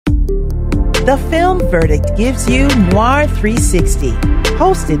The Film Verdict gives you Noir 360,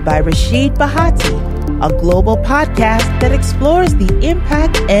 hosted by Rashid Bahati, a global podcast that explores the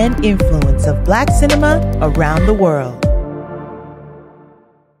impact and influence of Black cinema around the world.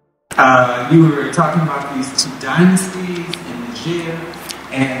 You were talking about these two dynasties in Niger,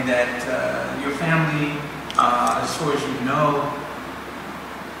 and that your family, as far as you know,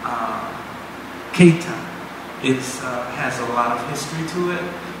 Keïta has a lot of history to it.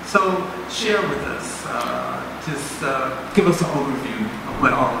 So share with us, give us an overview of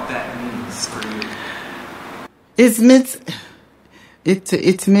what all of that means for you. It means what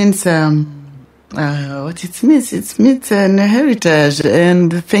it means. It means an heritage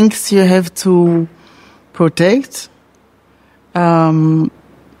and things you have to protect. A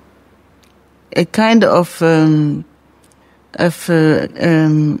kind of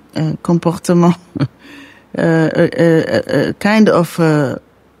comportement, a kind of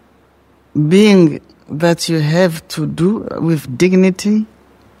being that you have to do with dignity.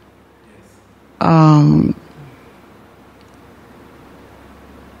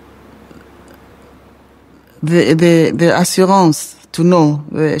 The assurance to know,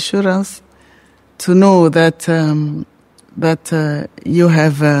 the assurance to know that you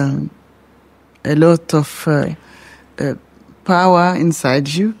have a lot of power inside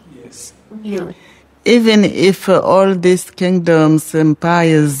you. Yes. Yeah. Even if all these kingdoms,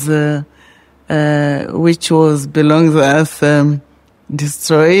 empires, which belongs to us,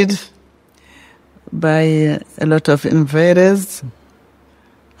 destroyed by a lot of invaders,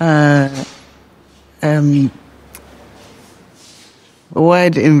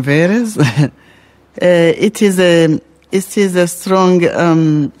 wide invaders. It is a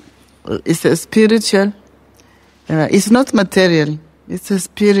strong. It's a spiritual. It's not material. It's a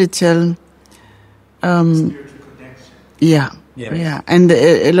spiritual. Spiritual connection. Yeah. Yes. Yeah, and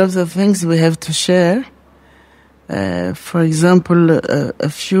a lot of things we have to share. For example, a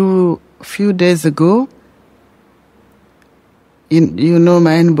few days ago, you know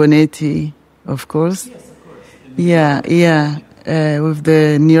Mayan Bonetti, of course. Yes, of course. Yeah. With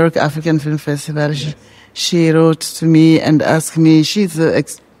the New York African Film Festival, yes. She wrote to me and asked me. She's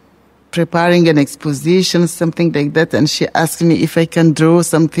preparing an exposition, something like that, and she asked me if I can draw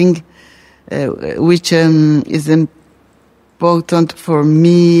something which is important for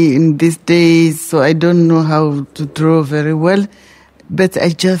me in these days. So I don't know how to draw very well, but I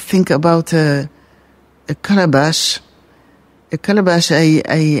just think about a calabash. A calabash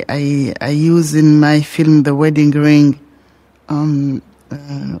I use in my film, The Wedding Ring,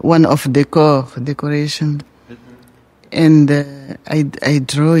 one of decoration. And I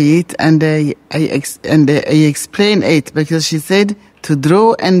draw it, and I explain it, because she said to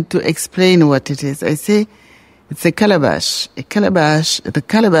draw and to explain what it is. I say it's a calabash. The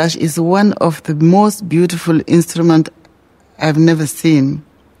calabash is one of the most beautiful instruments I've never seen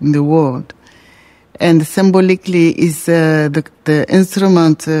in the world, and symbolically is the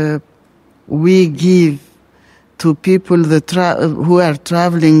instrument we give to people who are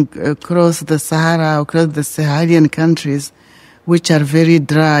traveling across the Sahara, across the Saharan countries, which are very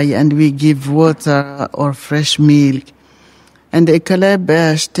dry, and we give water or fresh milk. And a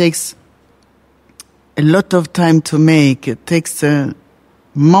calabash takes a lot of time to make. It takes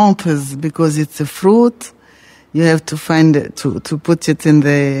months, because it's a fruit. You have to find to put it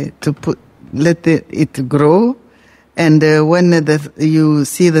let it grow, and when you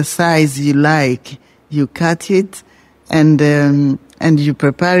see the size you like, you cut it, and you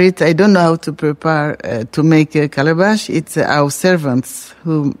prepare it. I don't know how to prepare to make a calabash. It's our servants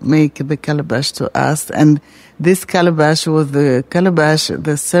who make the calabash to us. And this calabash was the calabash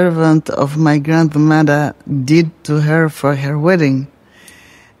the servant of my grandmother did to her for her wedding.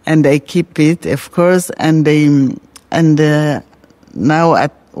 And I keep it, of course. And now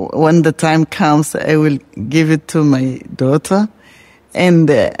when the time comes, I will give it to my daughter.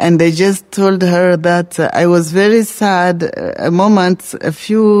 And I just told her that I was very sad. A moment a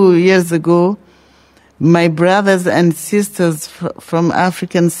few years ago, my brothers and sisters from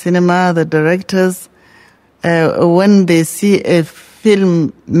African cinema, the directors, when they see a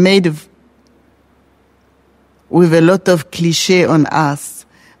film made with a lot of cliché on us,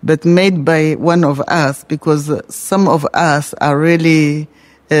 but made by one of us, because some of us are really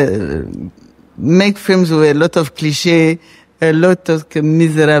make films with a lot of cliché, a lot of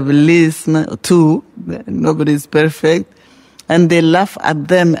miserabilism too. Nobody's perfect. And they laugh at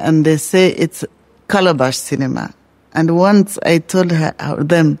them and they say it's calabash cinema. And once I told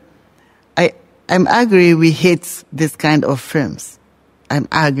them, I'm angry we hate this kind of films. I'm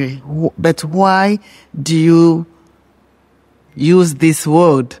angry. But why do you use this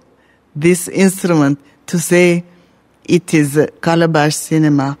word this instrument to say it is a calabash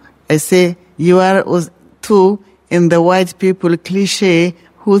cinema. I say you are too in the white people cliche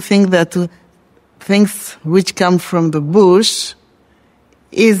who think that things which come from the bush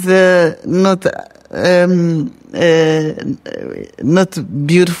is not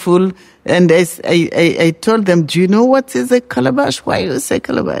beautiful. And I told them, do you know what is a calabash? Why you say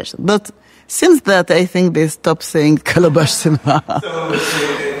calabash? But since that, I think they stopped saying calabash cinema. So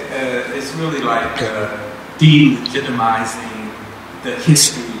it's really like delegitimizing the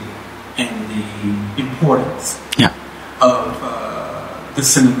history and the importance of the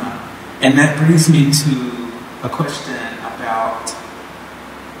cinema. And that brings me to a question about,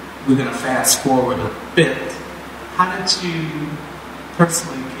 we're going to fast forward a bit. How did you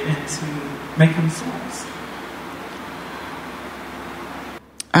personally get into making films?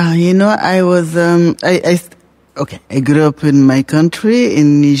 I was, I grew up in my country,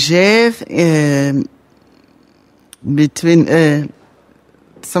 in Niger, between,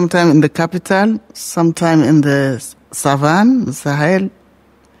 sometime in the capital, sometime in the savannah, Sahel.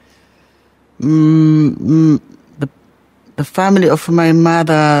 The family of my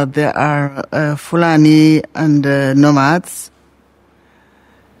mother, they are Fulani and nomads.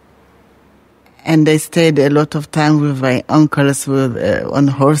 And I stayed a lot of time with my uncles on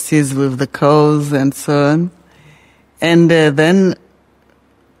horses with the cows and so on. And then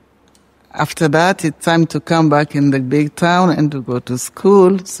after that, it's time to come back in the big town and to go to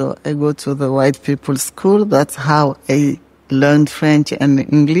school. So I go to the white people's school. That's how I learned French and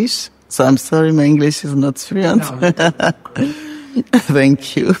English. So I'm sorry, my English is not fluent. No.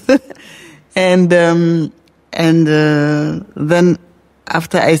 Thank you. And then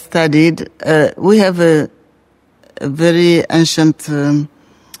after I studied, we have a very ancient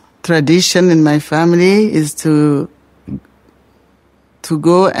tradition in my family is to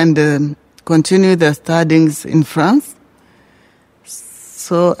go and continue the studies in France.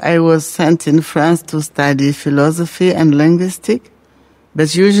 So I was sent in France to study philosophy and linguistics.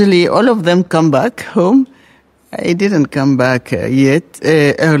 But usually all of them come back home. I didn't come back yet,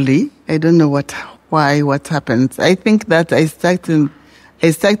 early. I don't know what happened. I think that I started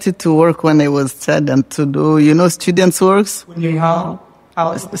to work when I was studying to do, students' works. When you're how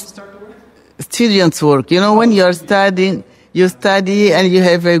old did you start to work? Students' work. When you're studying, you study and you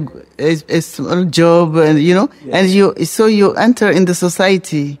have a small job and, yes. And you enter in the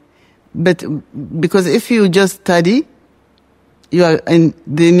society. But because if you just study, you are in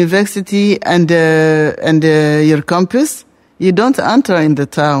the university and your campus, you don't enter in the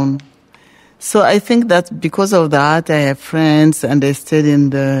town. So I think that because of that, I have friends and I stayed in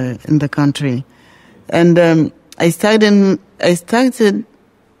the country. And I started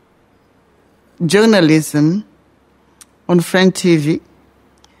journalism on French TV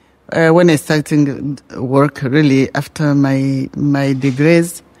when I started work really after my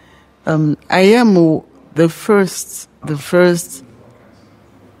degrees. I am the first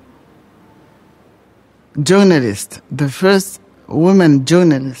journalist, the first woman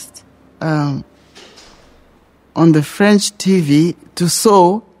journalist on the French TV to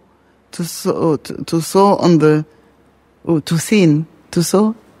sew on the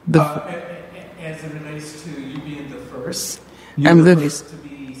as it relates to you being the first. I'm the first to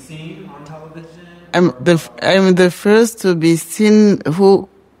be seen on television. I'm the first to be seen who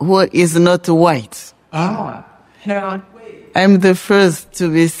is not white. Ah. I'm the first to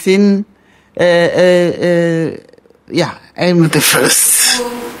be seen. I'm the first.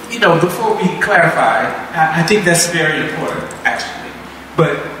 Well, before we clarify, I think that's very important, actually.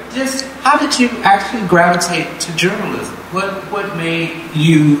 But just how did you actually gravitate to journalism? What made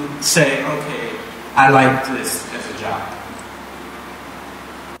you say, okay, I like this as a job?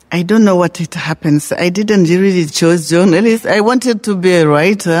 I don't know what it happens. I didn't really choose journalist. I wanted to be a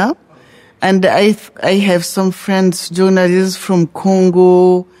writer. And I have some friends, journalists from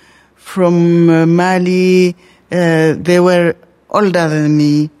Congo, from Mali. They were older than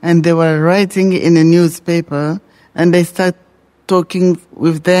me, and they were writing in a newspaper. And I started talking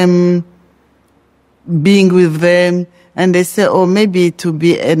with them, being with them. And they said, maybe to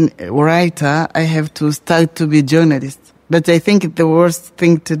be a writer, I have to start to be a journalist. But I think it's the worst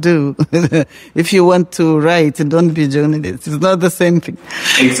thing to do. If you want to write, don't be a journalist. It's not the same thing.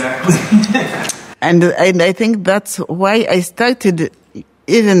 Exactly. And I think that's why I started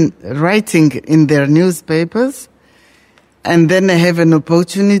even writing in their newspapers. And then I have an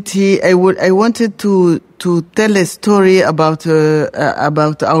opportunity. I wanted to tell a story about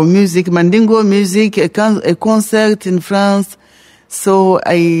our music, Mandingo music, a concert in France. So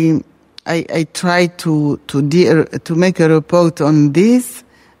I tried to make a report on this,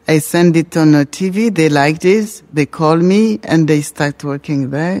 I send it on TV. They liked it. They call me and they start working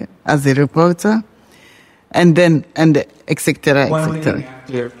there as a reporter. And etc.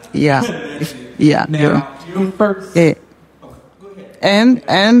 Yeah. Yeah. Now, you first. Yeah. And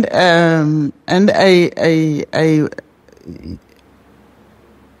I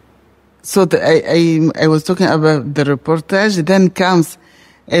was talking about the reportage. Then comes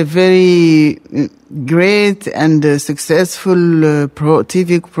a very great and successful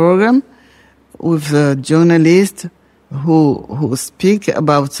TV program with journalists who speak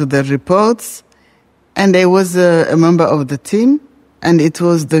about the reports. And I was a member of the team, and it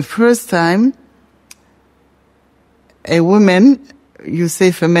was the first time a woman, you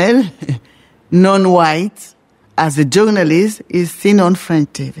say female, non-white, as a journalist, is seen on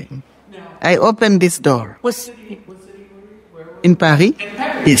French TV. I opened this door. What city were you? In Paris? In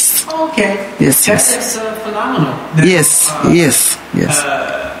Paris? Yes. Oh, okay. Yes, That's phenomenal. Yes.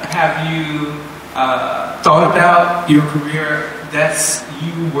 Have you thought about your career?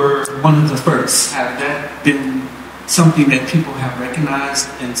 You were one of the first. Have that been something that people have recognized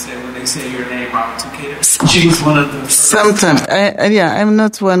and said when they say your name, Rahmatou Keïta? She was one of the first. Sometimes. I'm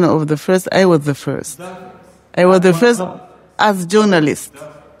not one of the first. I was the first. I was the first as journalist.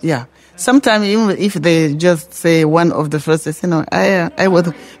 Yeah. Sometimes even if they just say one of the first, I say no. I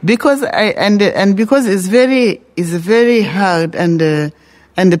was because because it's very hard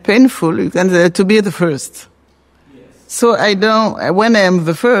and painful to be the first. So I don't. When I am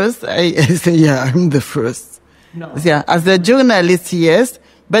the first, I say yeah, I'm the first. No. Yeah, as a journalist, yes.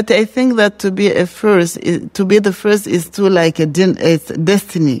 But I think that to be the first is too like it's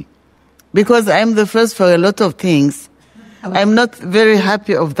destiny, because I'm the first for a lot of things. I'm not very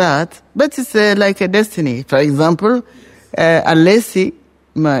happy of that, but it's like a destiny. For example, Alessi,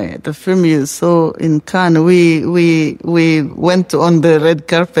 the film you saw in Cannes, we went on the red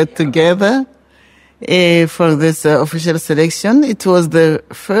carpet together for this official selection. It was the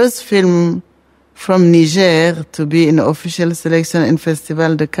first film from Niger to be in official selection in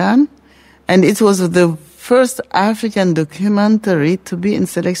Festival de Cannes, and it was the first African documentary to be in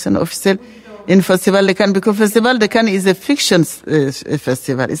selection official in Festival de Cannes, because Festival de Cannes is a fiction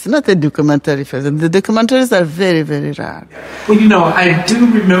festival. It's not a documentary festival. The documentaries are very, very rare. Well, I do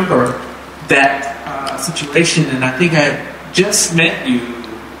remember that situation, and I think I just met you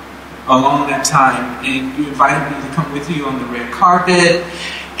along that time, and you invited me to come with you on the red carpet,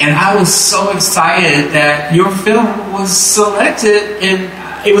 and I was so excited that your film was selected, and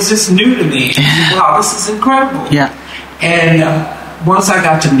it was just new to me. Wow, this is incredible. Yeah. And once I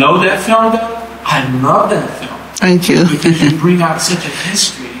got to know that film, though, I love that film. Thank you. Because you bring out such a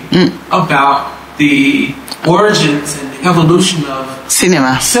history about the origins and the evolution of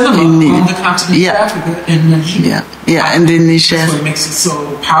cinema on the continent of Africa and Niger. Yeah, and in Niger. That's what makes it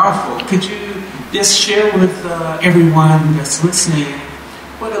so powerful. Could you just share with everyone that's listening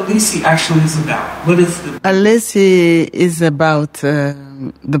what Alessi actually is about? What is the... Alessi is about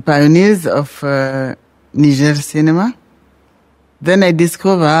the pioneers of Niger cinema. Then I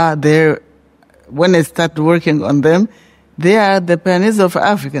discover when I start working on them, they are the pioneers of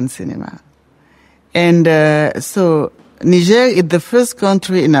African cinema. And so Niger is the first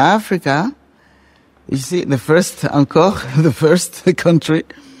country in Africa, you see, the first country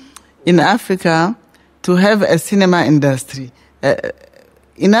in Africa to have a cinema industry.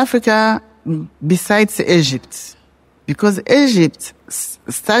 In Africa, besides Egypt, because Egypt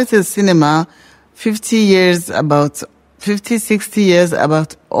started cinema 50, 60 years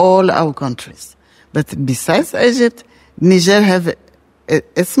about all our countries. But besides Egypt, Niger have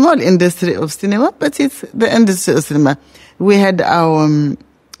a small industry of cinema, but it's the industry of cinema. We had our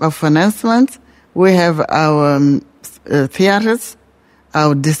financement, we have our theaters,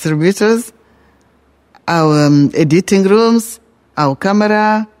 our distributors, our editing rooms, our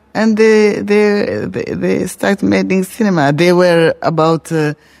camera, and they start making cinema. They were about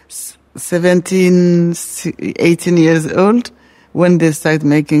 17, 18 years old when they start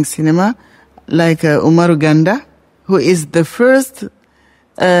making cinema, like Umaru Ganda, who is the first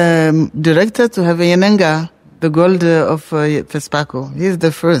director to have a Yenenga, the gold of Fespaco. He's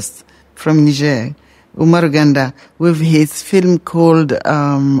the first from Niger, Umaru Ganda, with his film called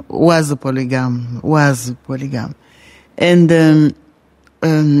Was Polygam. And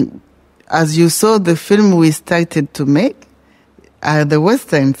as you saw, the film we started to make are the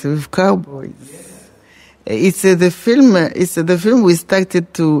westerns with cowboys. It's the film we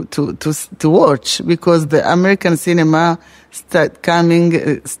started to watch, because the American cinema start come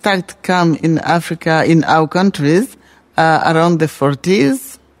in Africa, in our countries, around the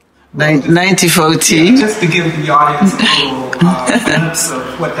 40s. 1940. Yeah, just to give the audience a little glimpse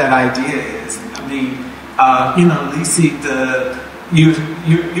of what that idea is. I mean, Lisi,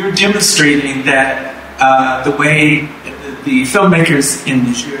 you're demonstrating that the way the filmmakers in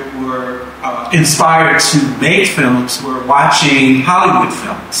Niger were inspired to make films were watching Hollywood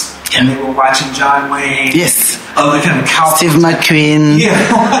films. And they were watching John Wayne. Yes. Other kind of cowboy. Steve McQueen.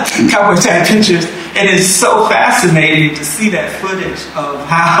 Yeah, cowboy type pictures. And it's so fascinating to see that footage of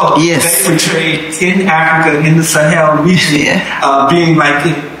how they portrayed in Africa, in the Sahel region, being like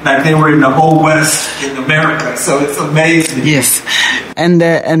they were in the whole West in America. So it's amazing. Yes. And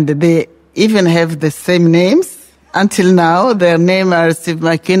they even have the same names. Until now, their name are Steve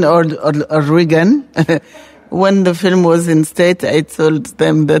McQueen or Reagan. When the film was in state, I told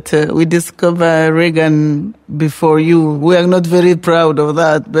them that we discovered Reagan before you. We are not very proud of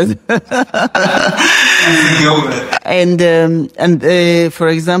that, but and for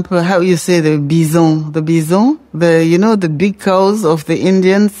example, how you say the bison, the big cows of the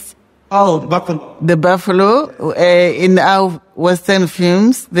Indians. Oh, buffalo. The buffalo. In our Western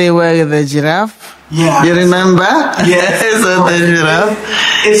films, they were the giraffe. Yeah. You remember? Yes. So the giraffe.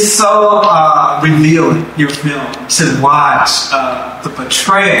 It's so revealing, your film, to watch the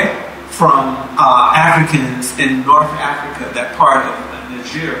portrayal from Africans in North Africa, that part of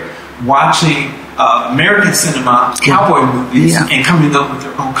Niger, watching American cinema, cowboy movies, and coming up with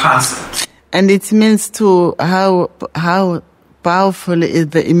their own concepts. And it means too how powerful is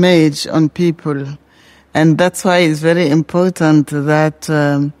the image on people. And that's why it's very important that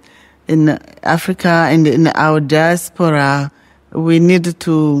in Africa and in our diaspora, we need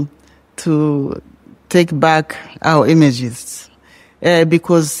to take back our images.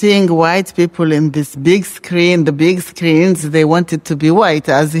 Because seeing white people in this big screen, the big screens, they wanted to be white,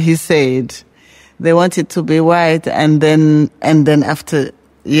 as he said. They wanted to be white, and then after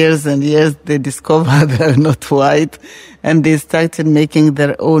years and years, they discovered they're not white, and they started making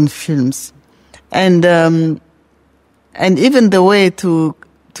their own films. And even the way to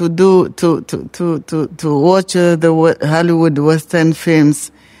watch the Hollywood Western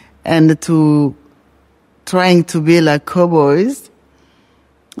films and to trying to be like cowboys.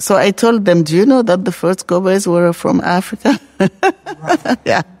 So I told them, do you know that the first cowboys were from Africa?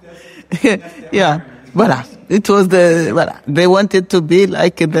 Yeah. Yeah. Voilà. It was they wanted to be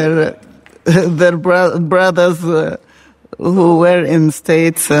like their brothers who were in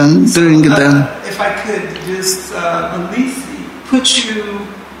States during them. If I could just, Elise, put you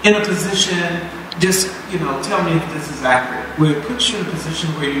in a position, just, tell me if this is accurate, where it puts you in a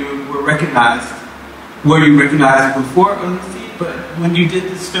position where you were recognized. Were you recognized before, Elise? But when you did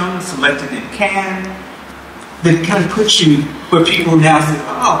this film and selected in Cannes, that kind of puts you where people now say,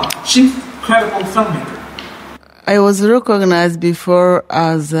 oh, she's a credible filmmaker. I was recognized before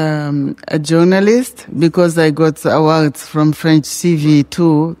as a journalist because I got awards from French TV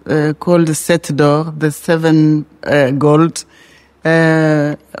too, called Sept d'Or, the 7 gold.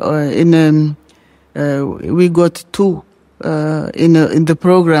 We got 2 in the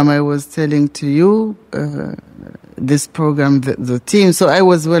program I was telling to you. This program, the team. So I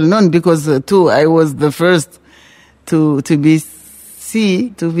was well known because too I was the first to be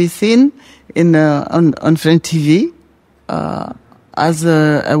seen on French TV as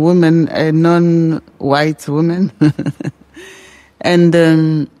a woman, a non-white woman, and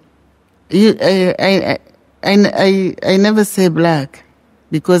I never say black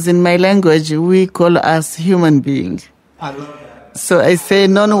because in my language we call us human beings. I love that. So I say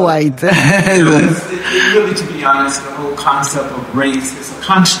non-white. Really, to be honest, the whole concept of race is a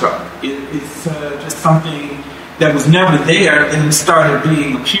construct. It's just something that was never there, and it started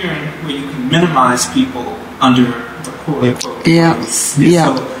appearing where you can minimize people under the quote-unquote race.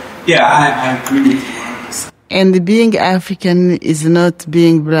 Yeah. So, I agree with you 100%. And being African is not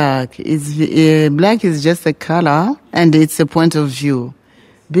being black. Black is just a color, and it's a point of view.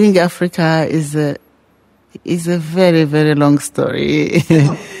 Being Africa is a very, very long story,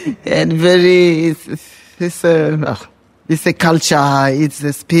 and it's a culture, it's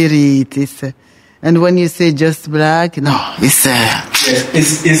a spirit, and when you say just black, no, it's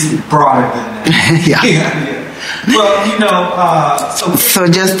broader than that. Yeah. Well, so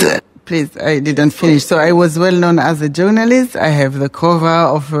just please, I didn't finish. So I was well known as a journalist. I have the cover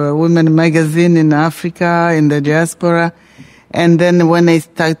of a women magazine in Africa, in the diaspora, and then when I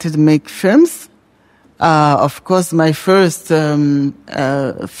started to make films. Of course, my first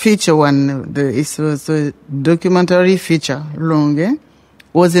feature one, it was a documentary feature, long,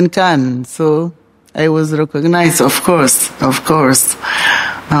 was in Cannes. So I was recognized, of course.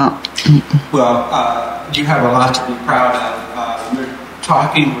 Well, you have a lot to be proud of. We're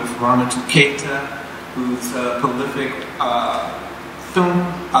talking with Rahmatou Keïta, who's a prolific film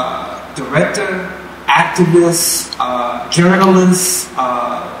director, activist, journalist,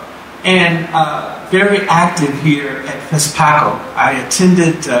 and very active here at FESPACO. I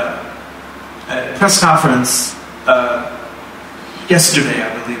attended a press conference yesterday, I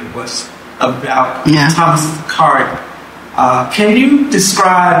believe it was, about Thomas Sankara. Can you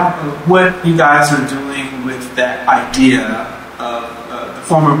describe what you guys are doing with that idea of the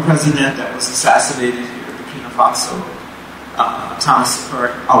former president that was assassinated here at Burkina Faso, Thomas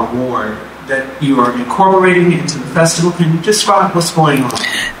Sankara Award, that you are incorporating into the festival? Can you describe what's going on?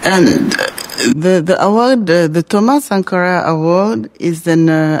 And the award, the Thomas Sankara Award, is an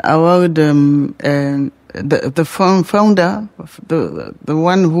award. The founder, the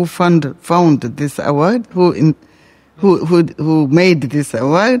one who found this award, who made this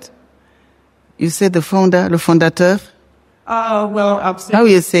award. You say the founder, le fondateur. Well, I'm saying, how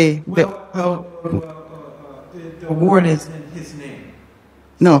you say? The award is in his name.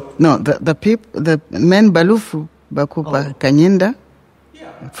 No, the people, the men Balufu Bakupa Kanyinda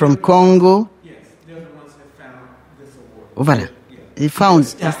from Congo. Yes, they're the ones that found this award. Voilà. He found,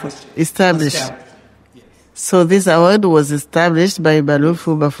 established. So this award was established by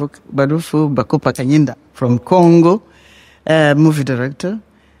Balufu Bakupa Kanyinda from Congo, movie director.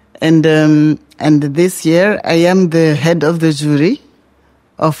 And this year I am the head of the jury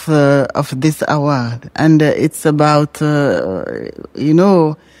of this award. And it's about,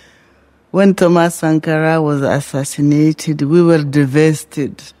 when Thomas Sankara was assassinated, we were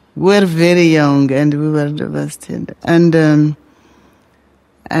devastated. We were very young and we were devastated. And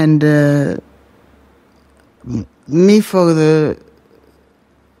me, for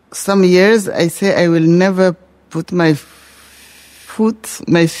some years, I say I will never put my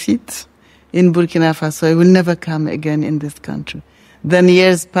feet in Burkina Faso. I will never come again in this country. Then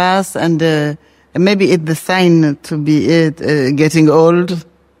years pass, and maybe it's the sign to be getting old.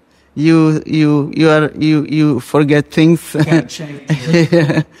 You forget things.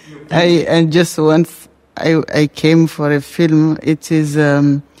 And just once I came for a film. It is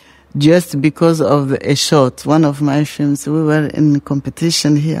just because of a shot, one of my films. We were in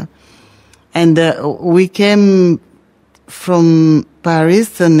competition here, and we came from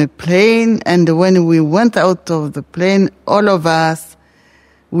Paris on a plane. And when we went out of the plane, all of us,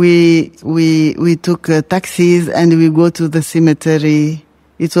 we took taxis and we go to the cemetery.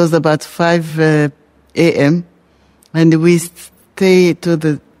 It was about 5 a.m. and we stay to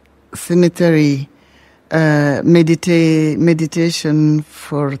the cemetery, meditation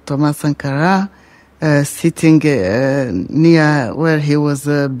for Thomas Sankara, sitting near where he was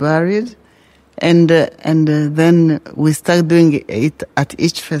buried. And then we start doing it at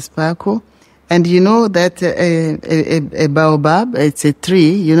each FESPACO. And you know that a baobab, it's a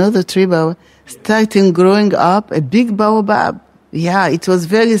tree, you know the tree baobab, starting growing up, a big baobab. Yeah, it was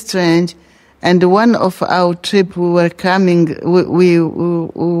very strange. And one of our trip, we were coming,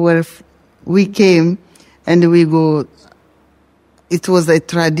 we came and we go, it was a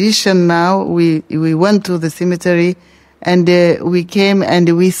tradition now. We went to the cemetery and we came and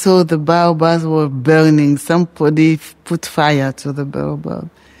we saw the baobabs were burning. Somebody put fire to the baobab.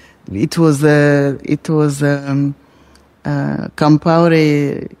 It was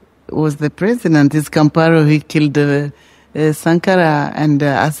Compaoré was the president. It's Compaoré who killed Sankara, and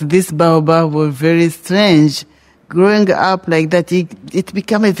as this baobab were very strange, growing up like that, it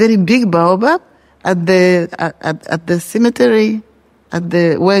became a very big baobab at the cemetery,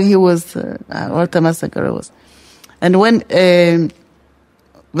 where he was, where Thomas Sankara was, and when and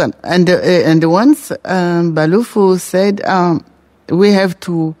once Balufu said, we have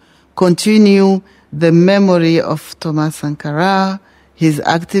to continue the memory of Thomas Sankara, his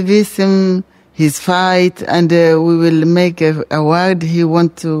activism, his fight, and we will make an award. He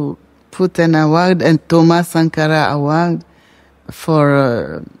want to put an award, and Thomas Sankara Award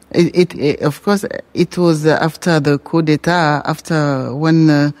for it. Of course, it was after the coup d'état, after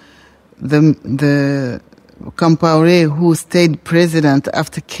when the Compaoré, who stayed president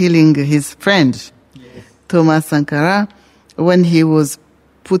after killing his friend, yes, Thomas Sankara, when he was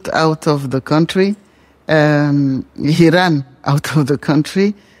put out of the country, he ran out of the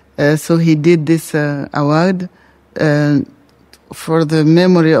country. So he did this award for the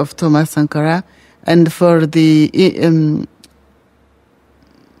memory of Thomas Sankara, and for the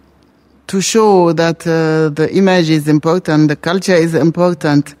to show that the image is important, the culture is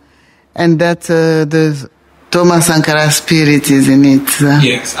important, and that the Thomas Sankara spirit is in it.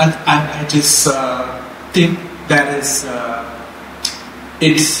 Yes, I just think that is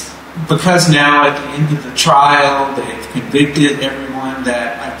it's because now at the end of the trial they've convicted everyone one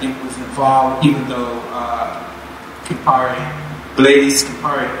that I think was involved, even though Blaise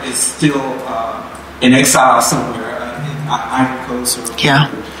Compaoré is still in exile somewhere in Ivory Coast or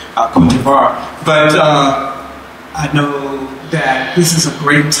Côte d'Ivoire. But I know that this is a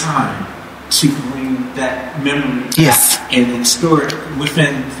great time to bring that memory back and store it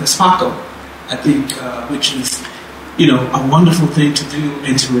within FESPACO, I think, which is, a wonderful thing to do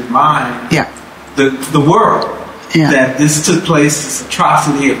and to remind the world that this took place, this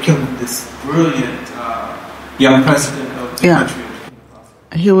atrocity of killing this brilliant young president of the country.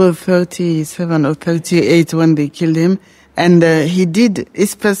 He was 37 or 38 when they killed him. And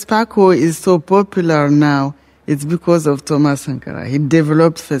his FESPACO is so popular now. It's because of Thomas Sankara. He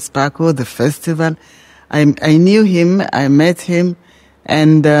developed FESPACO, the festival. I knew him, I met him,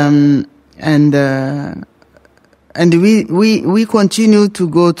 and we continue to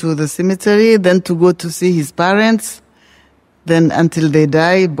go to the cemetery, then to go to see his parents, then until they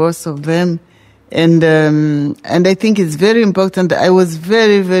die, both of them. And I think it's very important. I was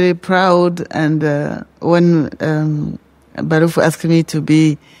very, very proud, and when Barouf asked me to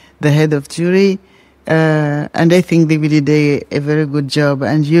be the head of jury, and I think they really did a very good job.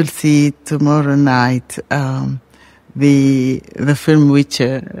 And you'll see tomorrow night the film which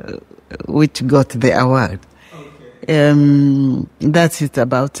got the award. Okay. That's it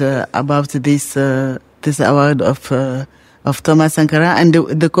about this award of Thomas Sankara. And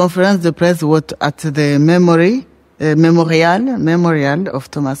the conference, the press, was at the memorial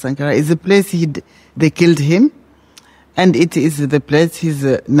of Thomas Sankara. Is the place they killed him, and it is the place he's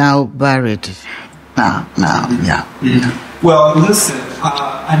now buried. Well, listen,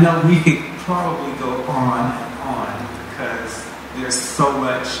 I know we could probably go on and on because there's so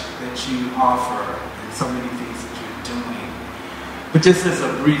much that you offer and so many things that you're doing. But just as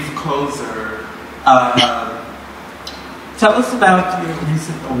a brief closer, tell us about your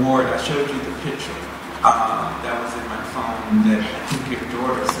recent award. I showed you the picture that was in my phone that I think your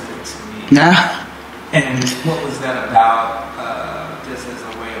daughter sent it to me. Yeah. And what was that about, just as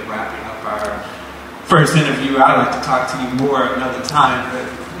a way of wrapping up our first interview? I'd like to talk to you more another time, but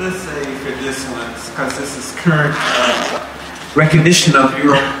let's say for this one, because this is current recognition of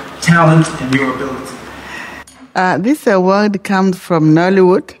your talent and your ability. This award comes from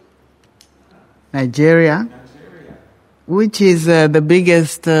Nollywood, Nigeria, which is the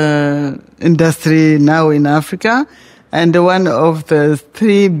biggest industry now in Africa and one of the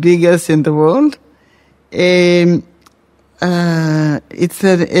 3 biggest in the world. It's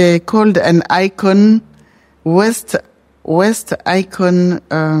called an icon, West icon,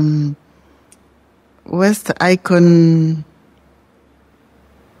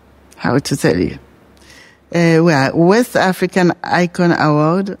 how to tell you? West African Icon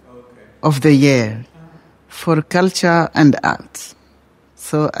Award of the Year for Culture and Arts.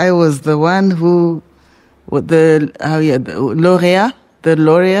 So I was the one who, the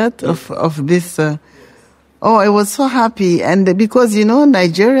laureate of this. I was so happy, and because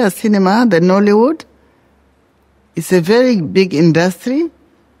Nigeria cinema, the Nollywood, it's a very big industry,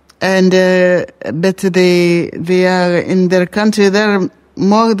 and but they are in their country. There are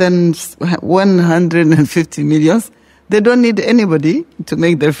more than 150 million. They don't need anybody to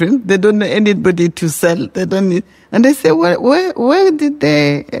make their film. They don't need anybody to sell. They don't need. And they say, where did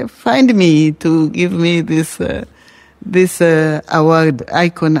they find me to give me this award,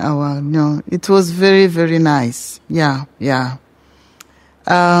 Icon Award? No, it was very, very nice. Yeah.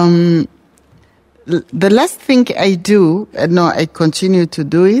 The last thing I do, I continue to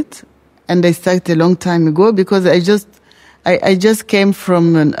do it, and I started a long time ago because I just came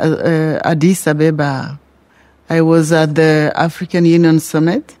from Addis Ababa. I was at the African Union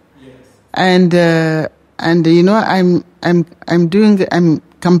Summit, and I'm doing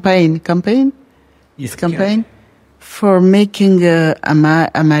campaign for making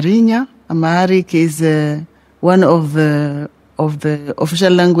Amarinya. Amharic is one of the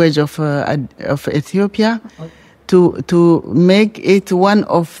official language of Ethiopia, to make it one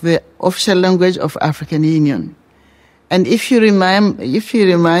of the official language of African Union. And if you remember,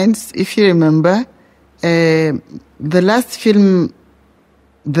 the last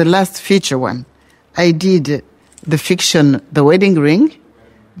feature one, I did the fiction, The Wedding Ring.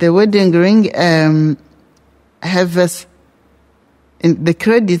 The Wedding Ring have in the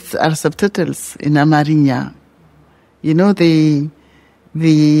credits are subtitles in Amarinya. I remember you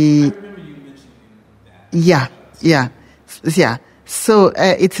mentioning that. Yeah. So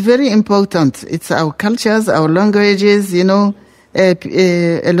it's very important. It's our cultures, our languages. A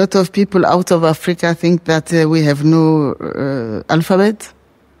lot of people out of Africa think that we have no alphabet.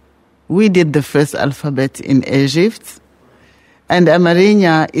 We did the first alphabet in Egypt, And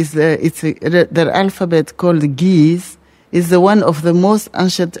Amarinya is their alphabet called Geese is the one of the most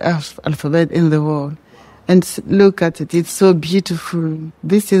ancient alphabet in the world. And look at it, it's so beautiful.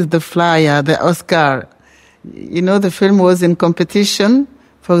 This is the flyer, the Oscar. You know, the film was in competition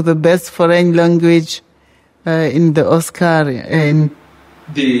for the best foreign language in the Oscar. In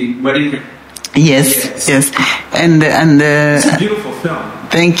the wedding. Yes. And it's a beautiful film.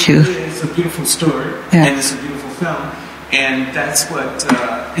 Thank you. It's a beautiful story, and it's a beautiful film. And that's what,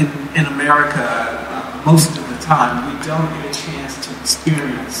 in America, most of the time, we don't get a chance to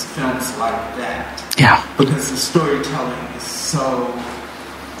experience films like that. Yeah. Because the storytelling is so...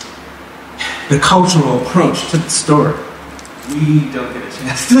 The cultural approach to the story. We don't get a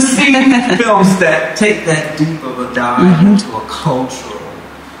chance to see films that take that deep of a dive into a cultural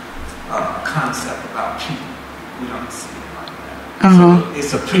concept about people. We don't see it like that. So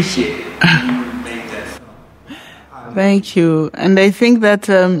it's appreciated when you made that film. Thank you. And I think that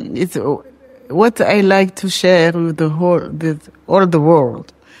it's what I like to share with all the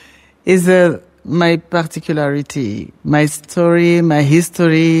world is my particularity, my story, my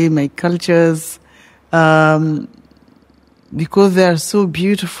history, my cultures, because they are so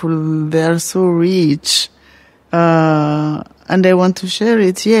beautiful, they are so rich, and I want to share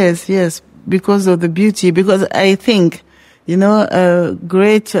it. Yes, because of the beauty. Because I think, a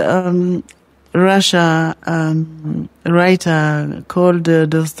great Russian writer called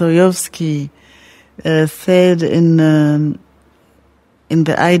Dostoevsky said in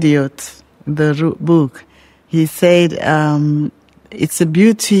The Idiot, the book, he said, it's a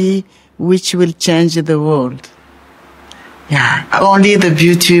beauty which will change the world. Yeah, only the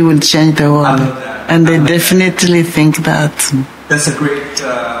beauty will change the world. I love that. And I definitely think that. That's a great,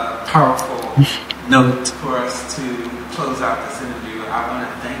 powerful note for us to close out this interview. I want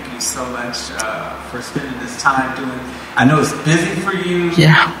to thank you so much for spending this time doing. I know it's busy for you.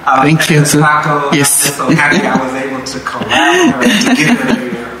 Yeah, thank you. Taco. Yes. I'm so happy I was able to collab her to get her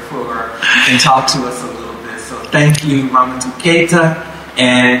here and talk to us a little bit. So thank you, Rahmatou Keïta,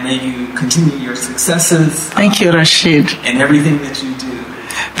 and may you continue your successes. Thank you, Rashid. And everything that you do.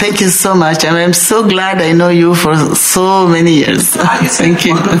 Thank you so much. And I'm so glad I know you for so many years. Thank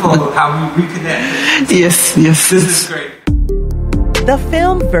you. Wonderful how we reconnect. Yes. This is great. The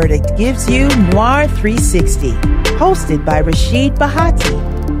Film Verdict gives you Noir 360, hosted by Rashid Bahati,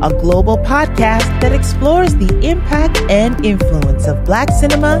 a global podcast that explores the impact and influence of Black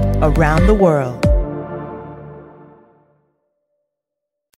cinema around the world.